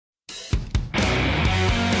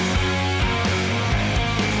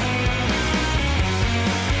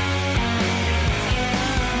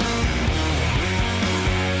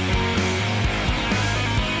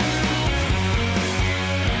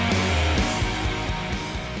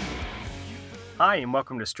Hi, and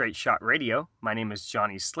welcome to Straight Shot Radio. My name is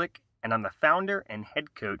Johnny Slick, and I'm the founder and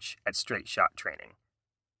head coach at Straight Shot Training.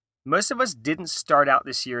 Most of us didn't start out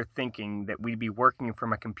this year thinking that we'd be working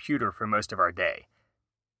from a computer for most of our day.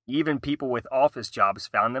 Even people with office jobs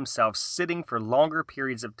found themselves sitting for longer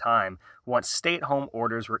periods of time once stay-at-home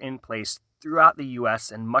orders were in place throughout the U.S.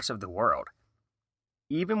 and much of the world.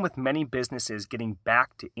 Even with many businesses getting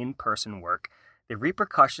back to in-person work, the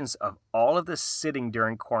repercussions of all of this sitting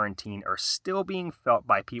during quarantine are still being felt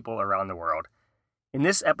by people around the world. In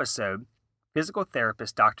this episode, physical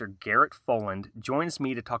therapist Dr. Garrett Foland joins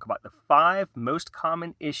me to talk about the 5 most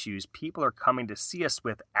common issues people are coming to see us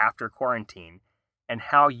with after quarantine and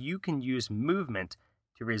how you can use movement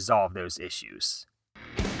to resolve those issues.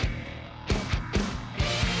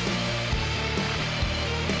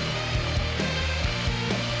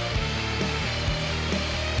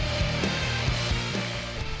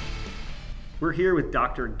 We're here with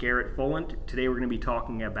Dr. Garrett Foland. Today we're going to be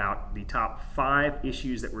talking about the top 5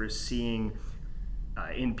 issues that we're seeing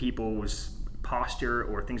in people's posture,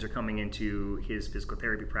 or things are coming into his physical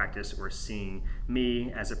therapy practice, or seeing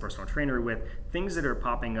me as a personal trainer with things that are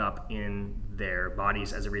popping up in their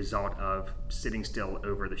bodies as a result of sitting still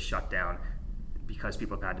over the shutdown because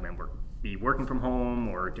people have had to be working from home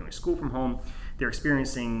or doing school from home. They're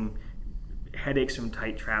experiencing headaches from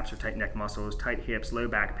tight traps or tight neck muscles, tight hips, low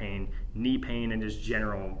back pain, knee pain, and just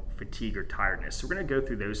general fatigue or tiredness. So we're going to go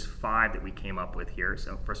through those 5 that we came up with here.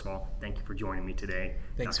 So first of all, thank you for joining me today.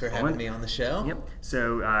 Thanks for having me on the show. Yep.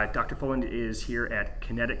 So Dr. Foland is here at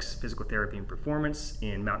Kinetics Physical Therapy and Performance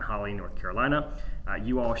in Mount Holly, North Carolina.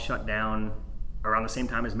 You all shut down around the same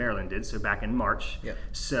time as Maryland did, so back in March. Yep.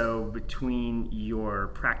 So between your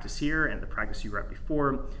practice here and the practice you were at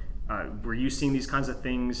before, were you seeing these kinds of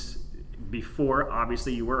things before?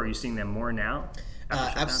 Obviously you were. Are you seeing them more now?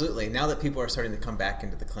 Absolutely. Now that people are starting to come back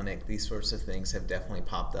into the clinic, these sorts of things have definitely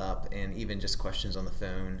popped up, and even just questions on the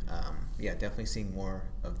phone. Definitely seeing more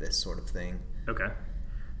of this sort of thing. Okay.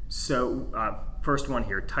 So first one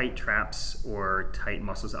here, tight traps or tight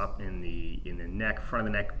muscles up in the neck, front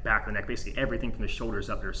of the neck, back of the neck, basically everything from the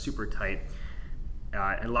shoulders up, they're super tight,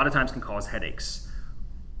 and a lot of times can cause headaches.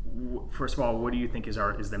 First of all, what do you think is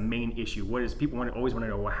the main issue? What is people always want to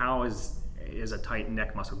know? Well, how is a tight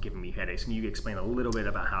neck muscle giving me headaches? Can you explain a little bit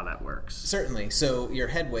about how that works? Certainly. So your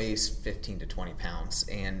head weighs 15 to 20 pounds,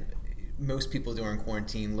 and most people during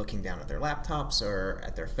quarantine looking down at their laptops or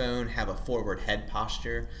at their phone have a forward head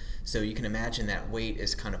posture. So you can imagine that weight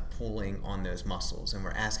is kind of pulling on those muscles, and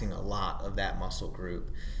we're asking a lot of that muscle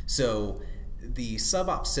group. So the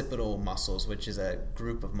suboccipital muscles, which is a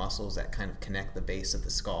group of muscles that kind of connect the base of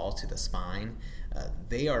the skull to the spine,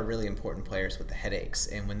 they are really important players with the headaches.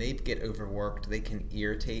 And when they get overworked, they can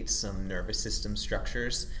irritate some nervous system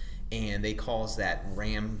structures, and they cause that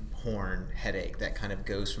ram horn headache that kind of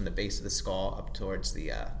goes from the base of the skull up towards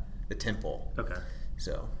the temple. Okay.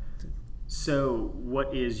 So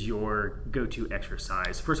what is your go-to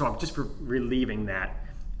exercise? First of all, just for relieving that,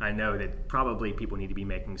 I know that probably people need to be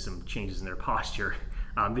making some changes in their posture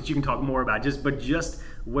that you can talk more about. Just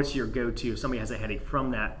what's your go-to if somebody has a headache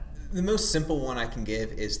from that? The most simple one I can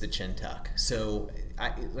give is the chin tuck. So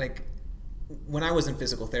when I was in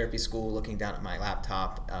physical therapy school looking down at my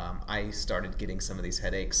laptop, I started getting some of these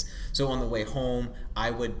headaches. So on the way home, I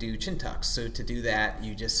would do chin tucks. So to do that,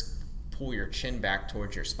 you just pull your chin back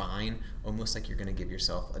towards your spine, almost like you're going to give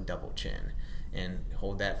yourself a double chin. And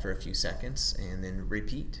hold that for a few seconds and then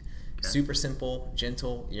repeat. Okay. Super simple,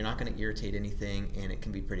 gentle, you're not going to irritate anything, and it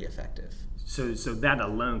can be pretty effective. So that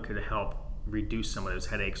alone could help reduce some of those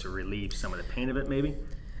headaches or relieve some of the pain of it, maybe?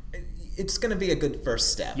 It's going to be a good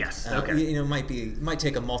first step. Yes, okay. Might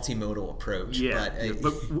take a multimodal approach. Yeah,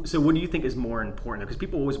 but so what do you think is more important? Because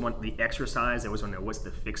people always want the exercise, they always want to know what's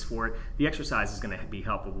the fix for it. The exercise is going to be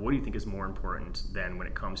helpful. What do you think is more important than when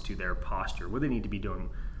it comes to their posture? What do they need to be doing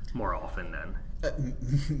more often then?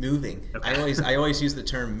 Moving. Okay. I always use the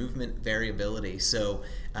term movement variability. So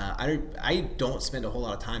I don't spend a whole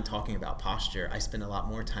lot of time talking about posture. I spend a lot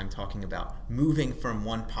more time talking about moving from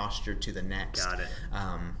one posture to the next. Got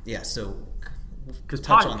it. So because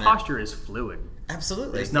posture is fluid.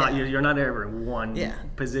 Absolutely. It's not you're not ever in one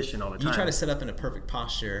position all the time. You try to set up in a perfect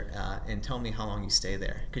posture and tell me how long you stay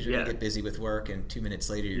there, because you're going to get busy with work, and 2 minutes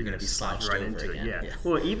later you're going to be slouched right over into again. it. Yeah.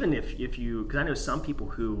 Well, even if you, because I know some people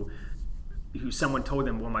who someone told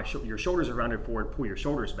them, well, your shoulders are rounded forward, pull your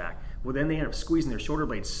shoulders back. Well, then they end up squeezing their shoulder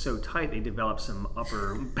blades so tight they develop some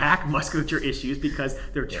upper back musculature issues because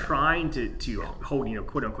they're trying to hold,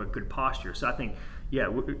 quote unquote, good posture. So I think,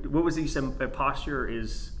 what was it you said? Posture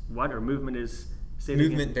is what, or movement is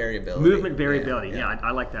Movement variability. Movement variability. Yeah,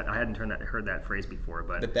 I like that. I hadn't heard that phrase before.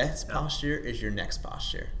 But the best posture is your next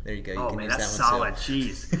posture. There you go. You can use that's that one solid.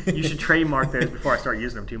 Jeez, you should trademark those before I start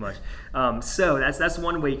using them too much. So that's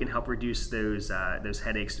one way you can help reduce those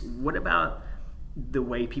headaches. What about the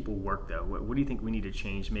way people work, though? What do you think we need to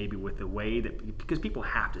change maybe with the way that, because people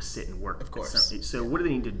have to sit and work, of course. So what do they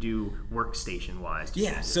need to do workstation wise?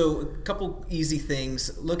 Yeah, so a couple easy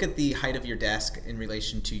things. Look at the height of your desk in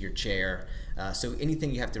relation to your chair. So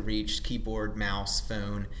anything you have to reach, keyboard, mouse,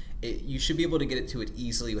 phone, you should be able to get it to it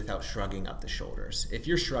easily without shrugging up the shoulders. If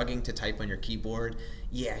you're shrugging to type on your keyboard,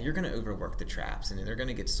 you're going to overwork the traps and they're going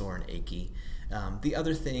to get sore and achy. The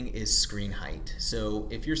other thing is screen height. So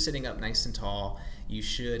if you're sitting up nice and tall, you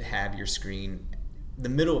should have your screen, the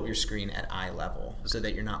middle of your screen at eye level, so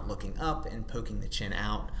that you're not looking up and poking the chin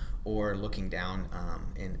out or looking down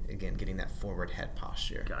and, again, getting that forward head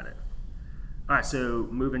posture. Got it. All right, so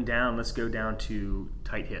moving down, let's go down to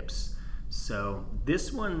tight hips. So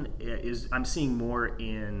this one is, I'm seeing more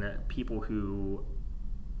in people who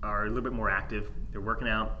are a little bit more active. They're working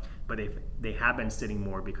out, but they have been sitting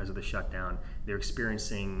more because of the shutdown. They're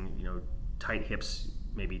experiencing, tight hips,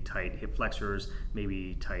 maybe tight hip flexors,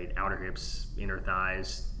 maybe tight outer hips, inner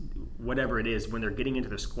thighs, whatever it is. When they're getting into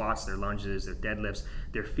their squats, their lunges, their deadlifts,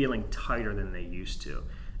 they're feeling tighter than they used to.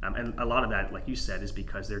 And a lot of that, like you said, is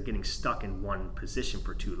because they're getting stuck in one position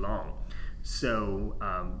for too long. So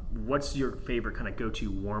what's your favorite kind of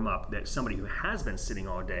go-to warm-up that somebody who has been sitting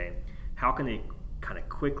all day, how can they kind of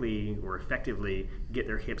quickly or effectively get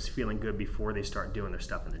their hips feeling good before they start doing their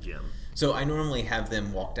stuff in the gym? So I normally have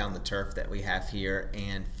them walk down the turf that we have here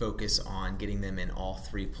and focus on getting them in all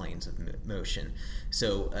three planes of motion.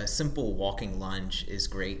 So a simple walking lunge is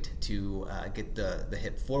great to get the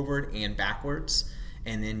hip forward and backwards,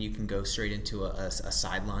 and then you can go straight into a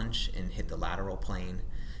side lunge and hit the lateral plane,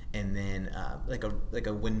 and then like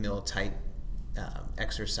a windmill type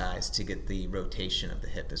exercise to get the rotation of the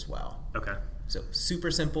hip as well. Okay. So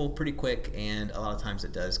super simple, pretty quick, and a lot of times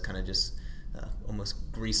it does kind of just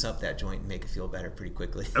almost grease up that joint and make it feel better pretty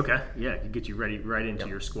quickly. Okay, yeah, it get you ready right into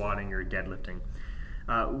your squatting, your deadlifting.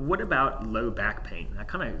 What about low back pain? That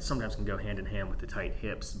kind of sometimes can go hand in hand with the tight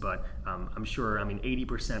hips, but I'm sure,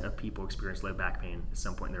 80% of people experience low back pain at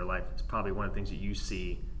some point in their life. It's probably one of the things that you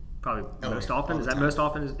see probably most often. Is that most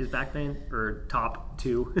often is back pain, or top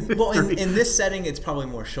two? Well, in this setting, it's probably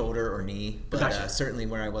more shoulder or knee, but certainly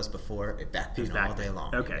where I was before, back pain all day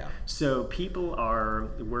long. Okay, so people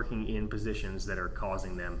are working in positions that are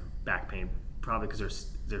causing them back pain, probably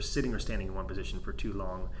because they're sitting or standing in one position for too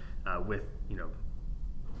long with,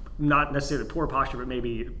 not necessarily poor posture, but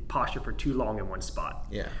maybe posture for too long in one spot.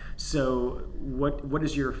 Yeah. So what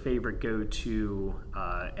is your favorite go-to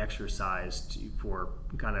exercise for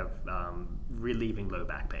kind of relieving low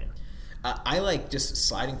back pain? I like just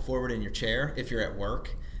sliding forward in your chair if you're at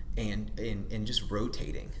work and just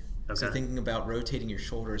rotating. Okay. So thinking about rotating your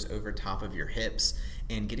shoulders over top of your hips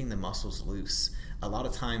and getting the muscles loose. A lot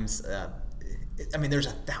of times, there's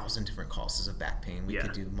 1,000 different causes of back pain. We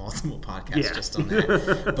could do multiple podcasts just on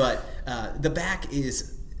that. But the back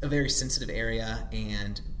is a very sensitive area,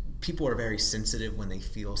 and people are very sensitive when they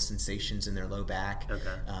feel sensations in their low back. Okay.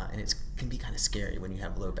 And it can be kind of scary when you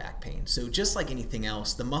have low back pain. So just like anything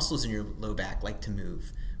else, the muscles in your low back like to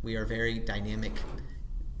move. We are very dynamic.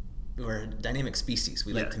 We're a dynamic species.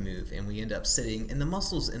 We like to move, and we end up sitting, and the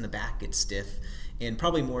muscles in the back get stiff. And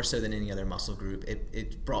probably more so than any other muscle group,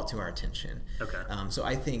 it's brought to our attention. Okay. So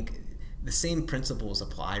I think the same principles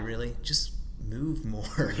apply, really. Just move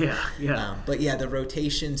more. Yeah. But the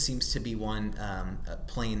rotation seems to be one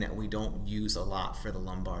plane that we don't use a lot for the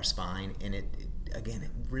lumbar spine, and it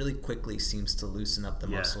really quickly seems to loosen up the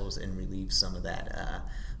muscles and relieve some of that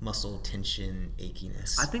muscle tension,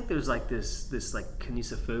 achiness. I think there's like this like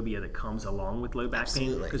kinesiophobia that comes along with low back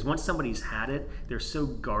pain, because once somebody's had it, they're so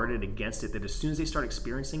guarded against it that as soon as they start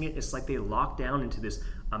experiencing it, it's like they lock down into this,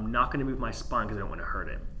 I'm not going to move my spine because I don't want to hurt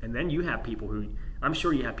it. And then you have people who, I'm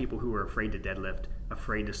sure you have people who are afraid to deadlift,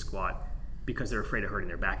 afraid to squat, because they're afraid of hurting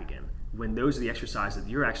their back again. When those are the exercises that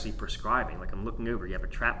you're actually prescribing, like I'm looking over, you have a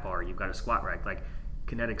trap bar, you've got a squat rack, like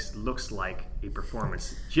Kinetics looks like a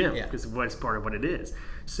performance gym because it's part of what it is.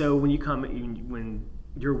 So when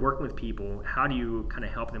you're working with people, how do you kind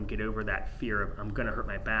of help them get over that fear of I'm going to hurt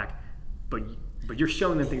my back, but you're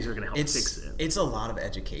showing them things that are going to help fix it? It's a lot of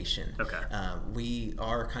education. Okay. We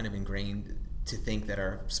are kind of ingrained to think that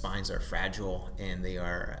our spines are fragile, and they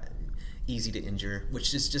are. easy to injure,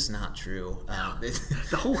 which is just not true.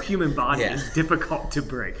 The whole human body Yeah. is difficult to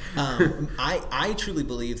break. I truly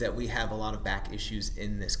believe that we have a lot of back issues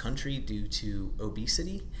in this country due to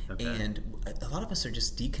obesity, and a lot of us are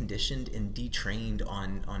just deconditioned and detrained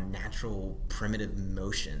on natural primitive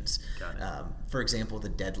motions. Got it. For example, the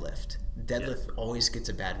deadlift. Deadlift always gets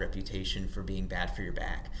a bad reputation for being bad for your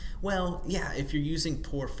back. Well, yeah, if you're using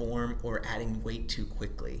poor form or adding weight too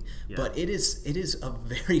quickly, but it is a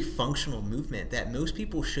very functional movement that most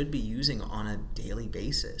people should be using on a daily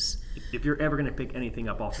basis. If you're ever going to pick anything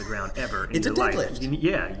up off the ground ever in It's your a life, deadlift.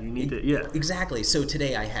 you need to. Exactly. So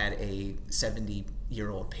today I had a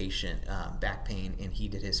 70-year-old patient, back pain, and he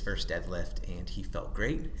did his first deadlift, and he felt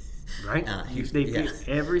great. Right?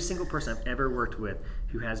 Every single person I've ever worked with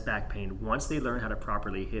who has back pain, once they learn how to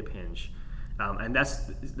properly hip hinge, and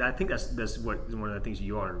I think that's what one of the things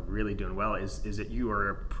you are really doing well is that you are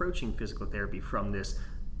approaching physical therapy from this.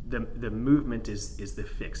 The movement is the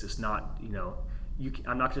fix. It's not,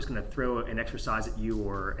 I'm not just going to throw an exercise at you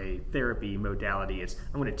or a therapy modality.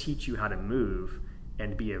 I'm going to teach you how to move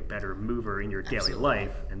and be a better mover in your daily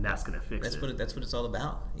life, and that's going to fix it. That's what it's all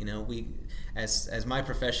about. We, as my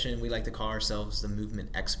profession, we like to call ourselves the movement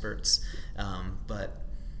experts, but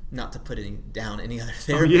not to put down any other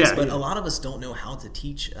therapists, but a lot of us don't know how to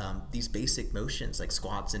teach these basic motions like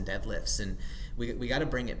squats and deadlifts, and we got to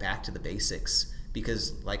bring it back to the basics.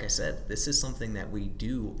 Because, like I said, this is something that we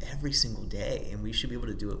do every single day, and we should be able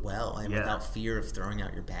to do it well and without fear of throwing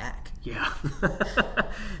out your back. Yeah.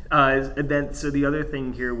 And then, so the other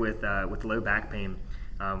thing here with low back pain,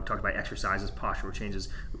 we talked about exercises, postural changes.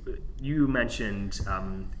 You mentioned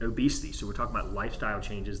obesity, so we're talking about lifestyle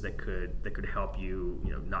changes that could help you,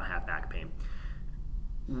 not have back pain.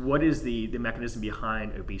 What is the mechanism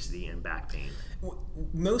behind obesity and back pain?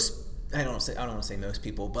 I don't want to say most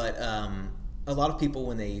people, but a lot of people,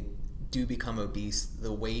 when they do become obese,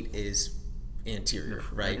 the weight is anterior,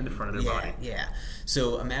 right? In the front of their body. Yeah.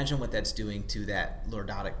 So imagine what that's doing to that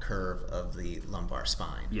lordotic curve of the lumbar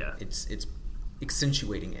spine. Yeah. It's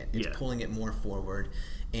accentuating it. It's pulling it more forward.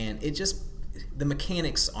 And the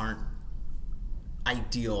mechanics aren't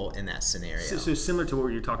ideal in that scenario. So similar to what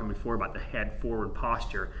you were talking before about the head forward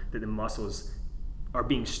posture, that the muscles are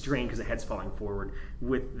being strained because the head's falling forward.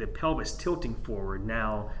 With the pelvis tilting forward,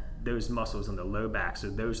 now those muscles on the low back, so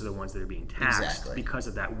those are the ones that are being taxed because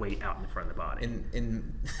of that weight out in the front of the body.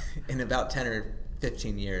 In about 10 or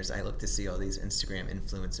 15 years, I look to see all these Instagram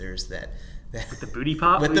influencers that with the booty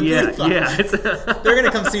pop? With the booty pop. Yeah. They're going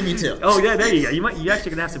to come see me too. Oh, yeah, there you go. You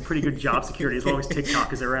actually going to have some pretty good job security as long as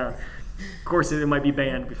TikTok is around. Of course, it might be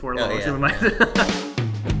banned before long. So it might...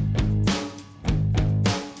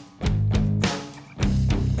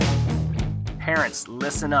 Parents,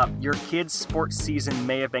 listen up. Your kids' sports season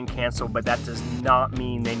may have been canceled, but that does not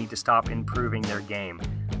mean they need to stop improving their game.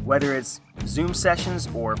 Whether it's Zoom sessions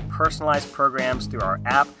or personalized programs through our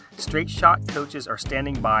app, Straight Shot coaches are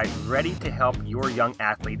standing by ready to help your young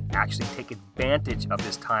athlete actually take advantage of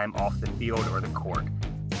this time off the field or the court.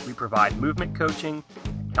 We provide movement coaching,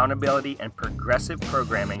 accountability, and progressive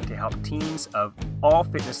programming to help teams of all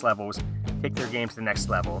fitness levels take their game to the next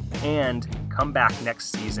level and come back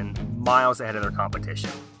next season miles ahead of their competition.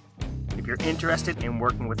 If you're interested in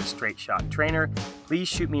working with a Straight Shot trainer, please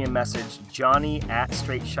shoot me a message,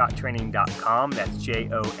 johnny@straightshottraining.com. That's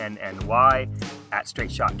JONNY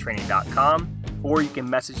 @straightshottraining.com. Or you can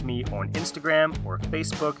message me on Instagram or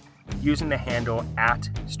Facebook using the handle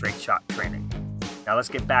 @straightshottraining. Now let's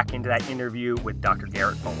get back into that interview with Dr.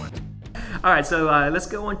 Garrett Foland. All right, so let's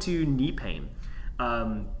go on to knee pain.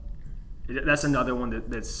 That's another one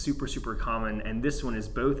that's super, super common, and this one is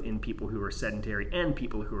both in people who are sedentary and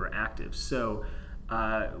people who are active. So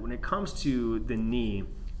when it comes to the knee,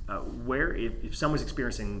 if someone's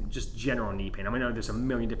experiencing just general knee pain, I know there's a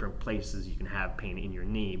million different places you can have pain in your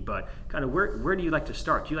knee, but kind of where do you like to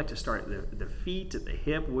start? Do you like to start at the feet, at the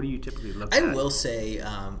hip? What do you typically look at? I will say,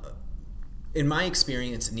 in my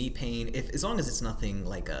experience, knee pain, as long as it's nothing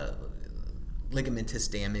like a ligamentous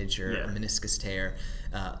damage or a meniscus tear,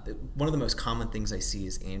 one of the most common things I see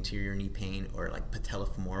is anterior knee pain or like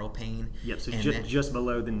patellofemoral pain. Yep, so just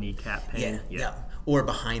below the kneecap pain. Yeah. Or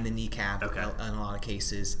behind the kneecap in a lot of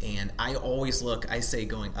cases. And I always say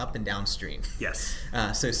going up and downstream. Yes.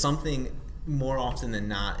 So something more often than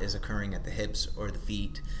not is occurring at the hips or the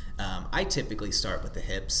feet. I typically start with the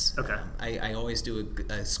hips. Okay. I always do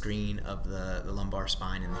a screen of the lumbar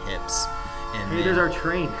spine and the hips. And there's our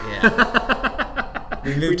train. Yeah.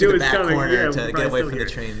 We moved to the back coming. corner to get away from here.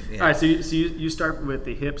 the train. Yeah. All right, so you start with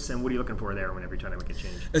the hips, and what are you looking for there whenever you're trying to make a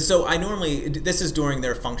change? So I normally, this is during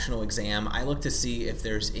their functional exam, I look to see if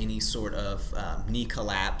there's any sort of knee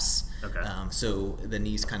collapse. Okay. So the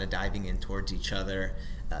knees kind of diving in towards each other.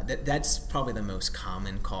 That's probably the most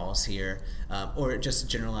common cause here, or just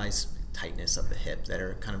generalized tightness of the hip that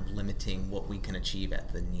are kind of limiting what we can achieve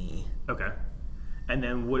at the knee. Okay. And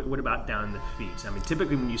then what about down the feet? I mean,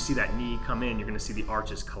 typically when you see that knee come in, you're going to see the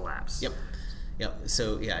arches collapse. Yep.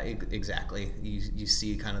 So yeah, exactly. You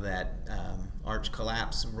see kind of that arch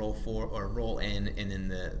collapse, roll in, and then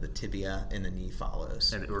the tibia and the knee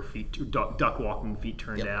follows. Or feet, duck walking, feet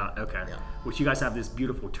turned out. Okay. Yep. Which you guys have this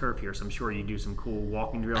beautiful turf here, so I'm sure you do some cool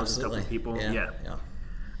walking drills Absolutely. and stuff with people.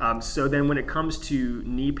 Yeah. So then when it comes to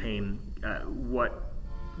knee pain,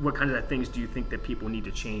 what kinds of things do you think that people need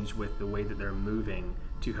to change with the way that they're moving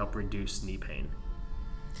to help reduce knee pain?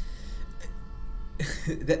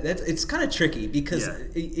 It's kind of tricky because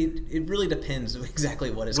it really depends exactly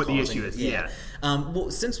what is causing the issue is. Yeah. Well,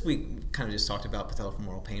 since we kind of just talked about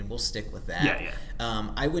patellofemoral pain, we'll stick with that.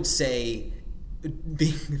 Yeah. I would say, I'm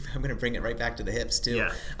going to bring it right back to the hips too.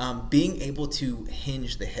 Yeah. Being able to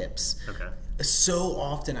hinge the hips. Okay. So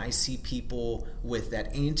often I see people with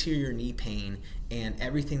that anterior knee pain, and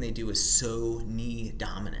everything they do is so knee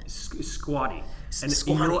dominant. Squatty. And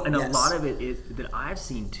Squatty, a lot of it is that I've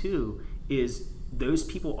seen too is those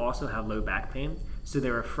people also have low back pain, so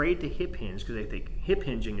they're afraid to hip hinge because they think hip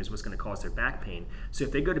hinging is what's going to cause their back pain. So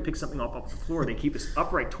if they go to pick something up off the floor, they keep this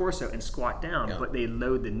upright torso and squat down, but they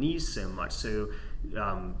load the knees so much. So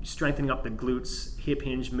strengthening up the glutes, hip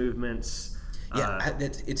hinge movements.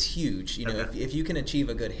 It's huge. You know, if you can achieve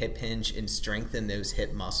a good hip hinge and strengthen those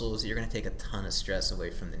hip muscles, you're going to take a ton of stress away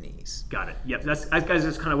from the knees. Got it. Yep. That's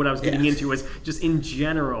kind of what I was getting into, was just in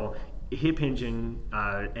general hip hinging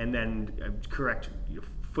and then correct your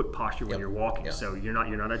foot posture when you're walking. So you're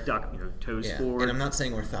not a duck. Toes forward. And I'm not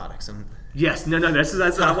saying orthotics. Yes. No. That's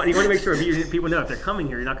not, you want to make sure people know if they're coming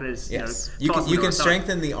here, you're not going to. Yes. You can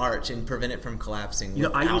strengthen the arch and prevent it from collapsing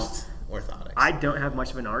without orthotics. I don't have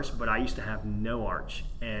much of an arch, but I used to have no arch,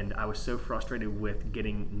 and I was so frustrated with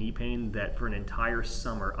getting knee pain that for an entire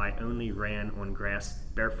summer I only ran on grass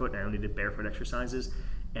barefoot, and I only did barefoot exercises,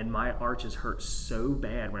 and my arches hurt so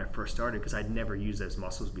bad when I first started because I'd never used those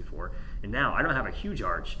muscles before. And now I don't have a huge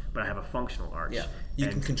arch, but I have a functional arch. Yeah, you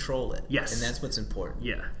can control it. Yes. And that's what's important.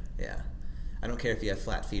 Yeah. I don't care if you have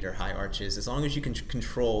flat feet or high arches. As long as you can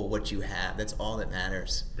control what you have, that's all that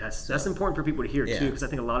matters. That's important for people to hear too, because I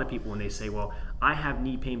think a lot of people, when they say, well, I have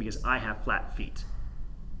knee pain because I have flat feet,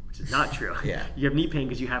 which is not true. You have knee pain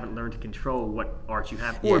because you haven't learned to control what arch you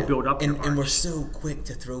have or build up your arch. And we're so quick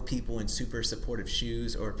to throw people in super supportive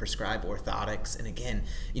shoes or prescribe orthotics. And again,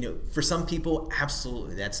 for some people,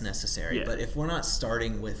 absolutely that's necessary. But if we're not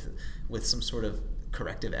starting with some sort of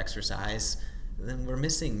corrective exercise, then we're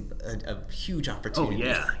missing a huge opportunity.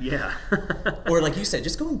 Oh, yeah. Or like you said,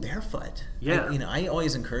 just going barefoot. Yeah. I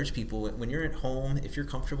always encourage people, when you're at home, if you're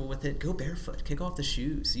comfortable with it, go barefoot. Kick off the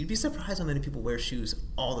shoes. You'd be surprised how many people wear shoes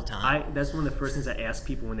all the time. That's one of the first things I ask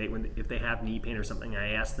people if they have knee pain or something.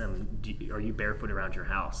 I ask them, are you barefoot around your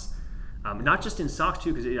house? Not just in socks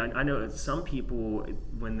too, because I know some people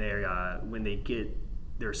when they get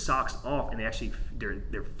their socks off and they actually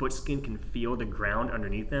their foot skin can feel the ground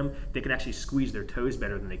underneath them, they can actually squeeze their toes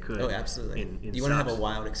better than they could. Oh, absolutely. You want to have a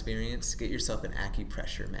wild experience? Get yourself an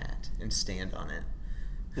acupressure mat and stand on it.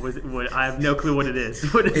 What I have no clue what it is.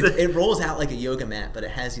 What is it? It rolls out like a yoga mat, but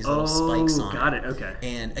it has these little spikes on it. Got it. Okay.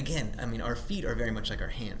 And again, our feet are very much like our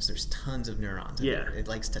hands. There's tons of neurons in it. It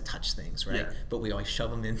likes to touch things, right? But we always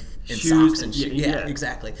shove them in socks and shoes. Yeah,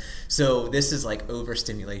 exactly. So this is like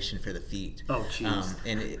overstimulation for the feet. Oh, jeez.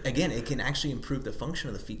 And it can actually improve the function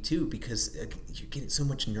of the feet too, because you're getting so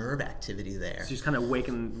much nerve activity there. So you're just kind of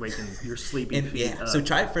waking your sleepy feet up. So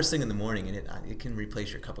try it first thing in the morning, and it can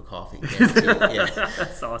replace your cup of coffee.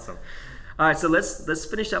 That's awesome. All right, so let's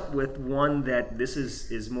finish up with one that this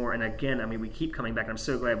is more, and again, we keep coming back, and I'm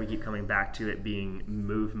so glad we keep coming back to it being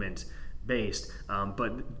movement based,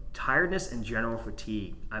 but tiredness and general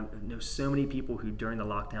fatigue. I know so many people who during the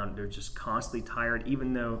lockdown, they're just constantly tired,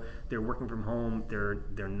 even though they're working from home,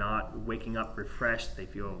 they're not waking up refreshed, they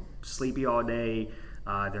feel sleepy all day,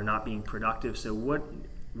 they're not being productive. So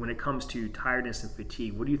when it comes to tiredness and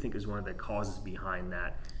fatigue, what do you think is one of the causes behind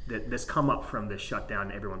that's come up from the shutdown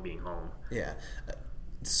and everyone being home? Yeah.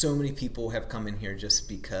 So many people have come in here just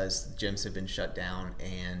because gyms have been shut down,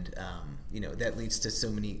 and that leads to so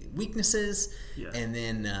many weaknesses. Yeah. And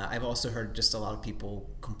then I've also heard just a lot of people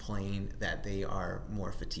complain that they are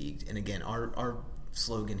more fatigued. And again, our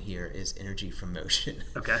slogan here is energy from motion.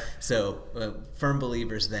 Okay. So firm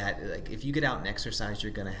believers that like if you get out and exercise,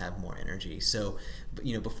 you're going to have more energy. So,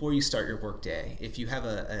 before you start your work day, if you have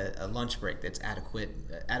a lunch break that's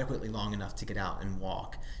adequately long enough to get out and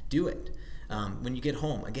walk, do it. When you get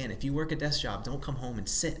home, again, if you work a desk job, don't come home and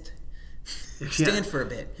sit. Stand for a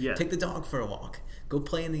bit. Yeah. Take the dog for a walk. Go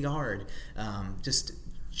play in the yard. Just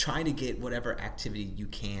try to get whatever activity you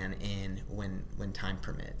can in when time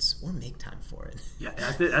permits, or make time for it. Yeah,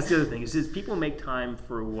 that's the other thing is people make time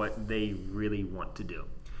for what they really want to do.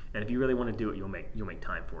 And if you really want to do it, you'll make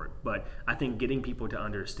time for it. But I think getting people to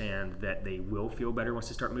understand that they will feel better once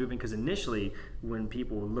they start moving, because initially when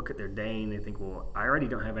people look at their day and they think, well, I already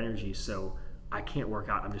don't have energy, so I can't work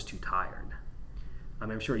out, I'm just too tired. I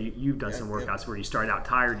mean, I'm sure you've done some workouts where you started out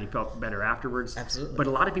tired and you felt better afterwards. Absolutely. But a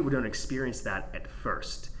lot of people don't experience that at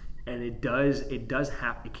first. And it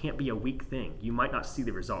can't be a week thing. You might not see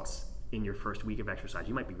the results in your first week of exercise.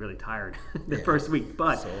 You might be really tired the first week,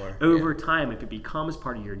 but over time, if it becomes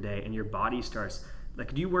part of your day and your body starts,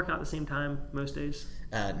 like, do you work out at the same time most days?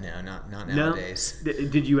 No, not nowadays. No?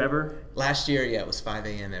 Did you ever? Last year, it was 5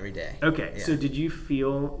 a.m. every day. Okay, yeah. So did you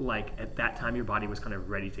feel like at that time your body was kind of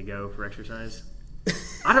ready to go for exercise?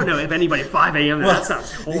 I don't know if anybody at 5 a.m. That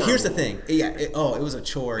sounds horrible. Here's the thing. Yeah, it was a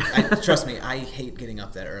chore. Trust me, I hate getting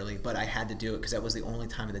up that early, but I had to do it because that was the only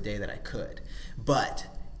time of the day that I could. But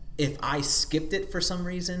if I skipped it for some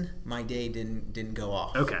reason, my day didn't go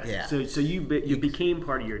off. Okay. Yeah. So you became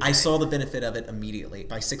part of your day. I saw the benefit of it immediately.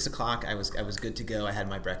 By 6 o'clock, I was good to go. I had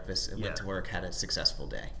my breakfast and went to work. Had a successful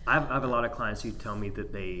day. I have a lot of clients who tell me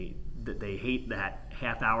that they hate that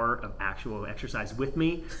half hour of actual exercise with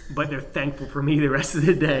me, but they're thankful for me the rest of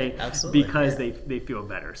the day. Absolutely. Because they feel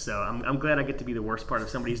better. So I'm glad I get to be the worst part of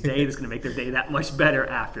somebody's day that's going to make their day that much better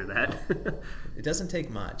after that. It doesn't take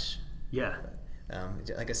much. Yeah.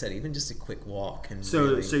 Like I said, even just a quick walk can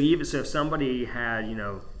so if somebody had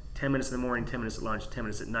 10 minutes in the morning, 10 minutes at lunch, 10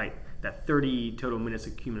 minutes at night, that 30 total minutes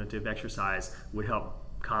of cumulative exercise would help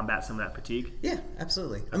combat some of that fatigue? Yeah,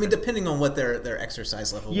 absolutely. Okay. I mean, depending on what their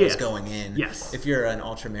exercise level was going in. Yes. If you're an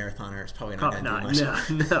ultra marathoner, it's probably not going to do much.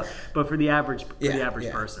 No. But for the average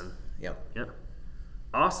person. Yep.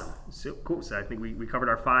 Awesome. So cool. So I think we covered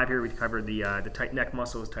our 5 here. We covered the tight neck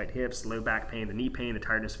muscles, tight hips, low back pain, the knee pain, the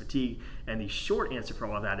tiredness, fatigue, and the short answer for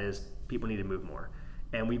all of that is people need to move more.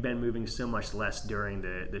 And we've been moving so much less during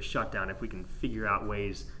the shutdown. If we can figure out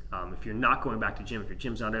ways, if you're not going back to gym, if your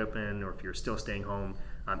gym's not open, or if you're still staying home,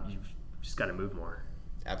 you've just got to move more.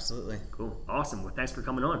 Absolutely. Cool. Awesome. Well, thanks for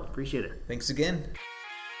coming on. Appreciate it. Thanks again.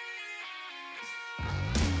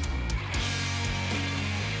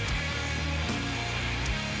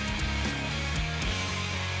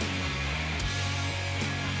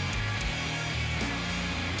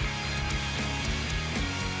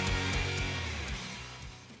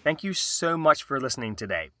 Thank you so much for listening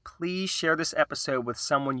today. Please share this episode with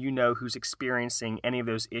someone you know who's experiencing any of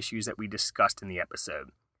those issues that we discussed in the episode.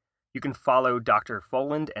 You can follow Dr.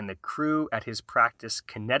 Foland and the crew at his practice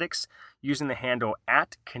Kinetics using the handle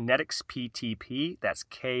 @KineticsPTP, that's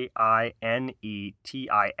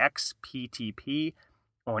KINETIXPTP,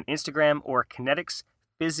 on Instagram, or Kinetics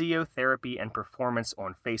Physiotherapy and Performance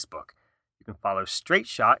on Facebook. You can follow Straight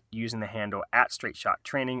Shot using the handle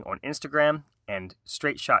 @StraightShotTraining on Instagram and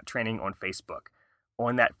Straight Shot Training on Facebook.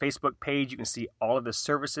 On that Facebook page, you can see all of the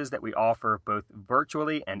services that we offer both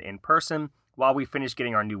virtually and in person while we finish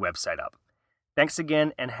getting our new website up. Thanks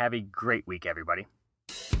again, and have a great week, everybody.